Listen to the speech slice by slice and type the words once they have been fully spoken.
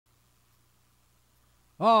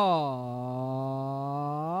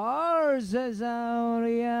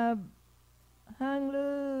R07 hang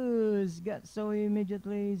loose. Got so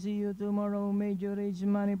immediately. See you tomorrow. Major Age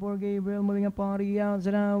money for Gabriel. Moving a party out. So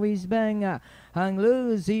now he's bang. Hang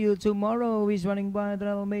loose. See you tomorrow. He's running by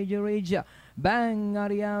the Major Age. Bang on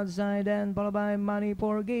the outside and followed by money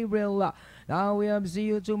for Gabriel. Now we have see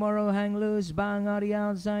you tomorrow. Hang loose. Bang on the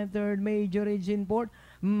outside. Third Major Age in port.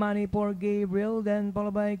 Money for Gabriel. Then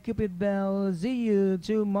followed by Cupid Bell. See you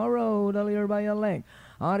tomorrow. The leader by a length.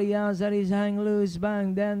 On the outside is Hang Loose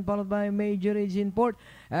Bang, then followed by Major Age in port.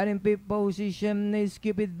 And in fifth position is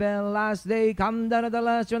Cupid Bell. Last day, come down at the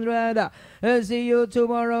last 100. See you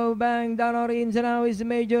tomorrow, Bang. Down orange, and now is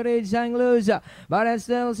Major Age, Hang Loose. But I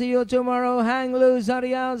still see you tomorrow, Hang Loose on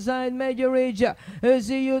the outside, Major Age.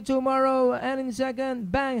 See you tomorrow, and in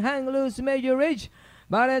second, Bang, Hang Loose, Major Age.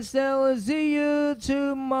 But it's still see you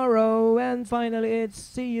tomorrow. And finally, it's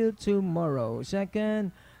see you tomorrow.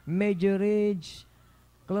 Second, Major Age.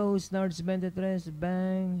 Close, Nards 23,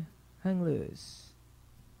 Bang, Hang Loose.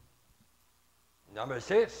 Number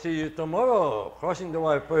 6, see you tomorrow. Crossing the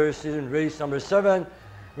wire first season race number 7,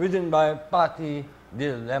 ridden by R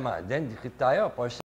DILEMA. Then dikit tayo for